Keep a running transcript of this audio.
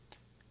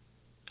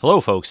Hello,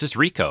 folks. This is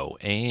Rico,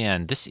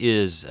 and this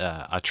is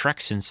a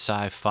Treks in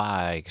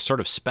Sci-Fi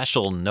sort of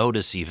special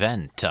notice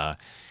event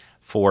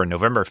for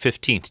November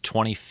 15th,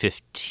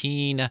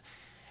 2015.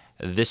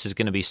 This is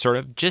going to be sort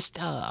of just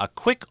a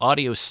quick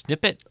audio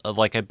snippet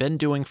like I've been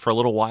doing for a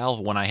little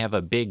while when I have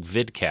a big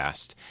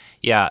vidcast.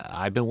 Yeah,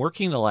 I've been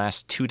working the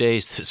last 2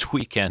 days this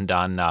weekend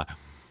on a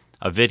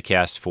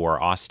vidcast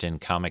for Austin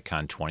Comic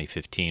Con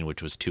 2015,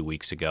 which was 2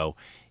 weeks ago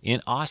in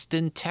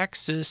Austin,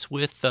 Texas,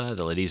 with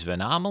the ladies of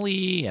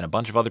Anomaly and a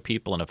bunch of other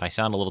people. And if I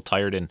sound a little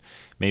tired and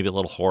maybe a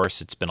little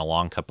hoarse, it's been a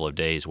long couple of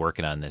days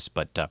working on this.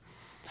 But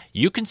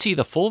you can see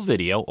the full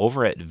video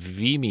over at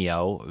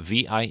Vimeo,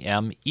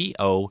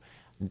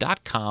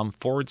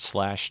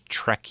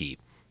 vimeo.com/Trekkie.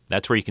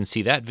 That's where you can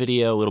see that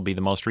video. It'll be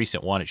the most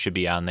recent one. It should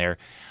be on there,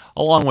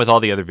 along with all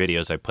the other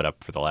videos I put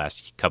up for the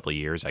last couple of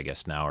years, I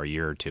guess now, or a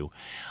year or two.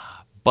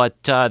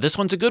 But this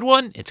one's a good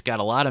one. It's got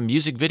a lot of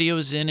music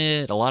videos in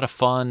it, a lot of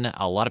fun,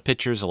 a lot of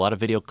pictures, a lot of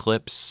video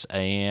clips,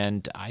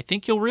 and I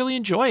think you'll really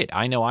enjoy it.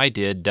 I know I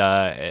did.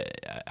 I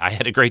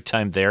had a great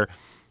time there.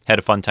 Had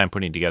a fun time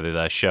putting together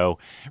the show.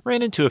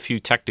 Ran into a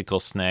few technical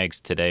snags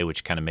today,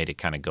 which kind of made it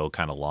kind of go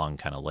kind of long,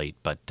 kind of late.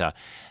 But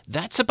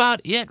that's about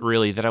it,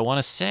 really, that I want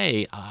to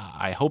say.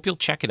 I hope you'll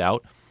check it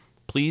out.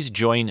 Please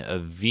join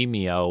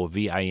Vimeo,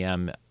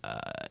 Vimeo.com,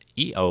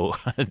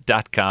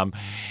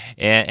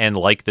 and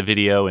like the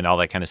video and all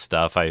that kind of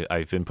stuff.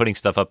 I've been putting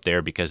stuff up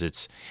there because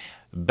it's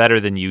better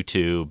than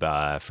YouTube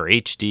for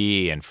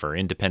HD and for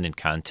independent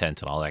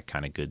content and all that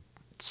kind of good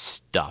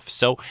stuff.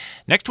 So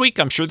next week,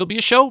 I'm sure there'll be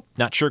a show.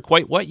 Not sure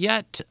quite what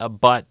yet,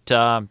 but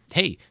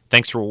hey,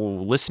 thanks for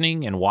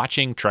listening and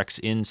watching Treks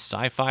in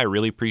Sci-Fi. I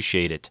really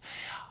appreciate it.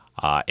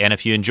 And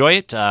if you enjoy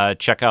it,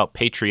 check out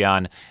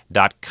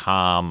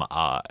patreon.com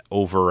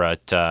over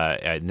at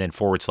and then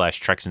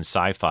 /Treks in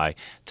Sci-Fi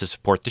to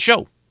support the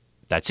show.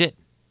 That's it.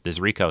 This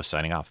is Rico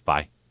signing off.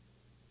 Bye.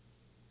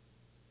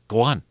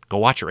 Go on. Go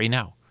watch it right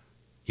now.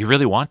 You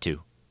really want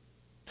to.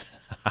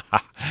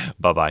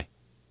 Bye-bye.